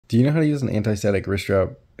Do you know how to use an anti-static wrist strap?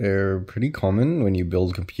 They're pretty common when you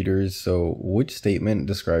build computers, so which statement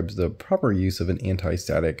describes the proper use of an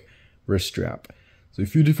anti-static wrist strap? So a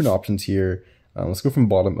few different options here. Let's go from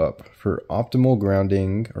bottom up. For optimal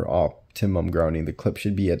grounding or optimum grounding, the clip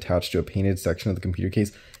should be attached to a painted section of the computer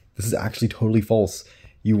case. This is actually totally false.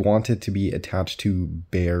 You want it to be attached to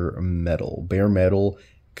bare metal. Bare metal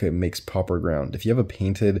makes proper ground. If you have a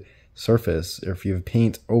painted surface, or if you have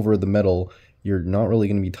paint over the metal, you're not really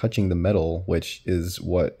going to be touching the metal, which is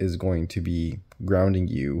what is going to be grounding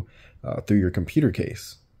you through your computer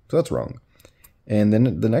case. So that's wrong. And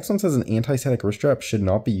then the next one says an anti-static wrist strap should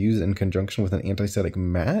not be used in conjunction with an anti-static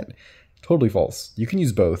mat. Totally false. You can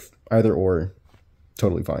use both, either or,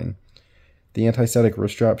 totally fine. The anti-static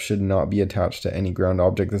wrist strap should not be attached to any ground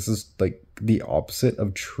object. This is like the opposite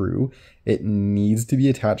of true. It needs to be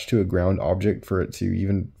attached to a ground object for it to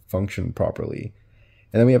even function properly.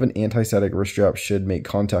 And then we have an anti-static wrist strap should make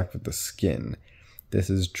contact with the skin. This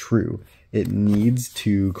is true. It needs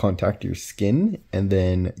to contact your skin, and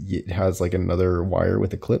then it has like another wire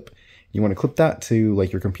with a clip. You want to clip that to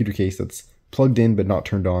like your computer case that's plugged in but not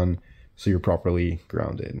turned on, so you're properly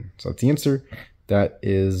grounded. So that's the answer. That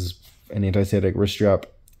is an anti-static wrist strap.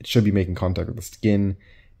 It should be making contact with the skin,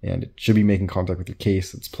 and it should be making contact with your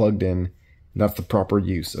case that's plugged in. And that's the proper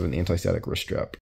use of an anti-static wrist strap.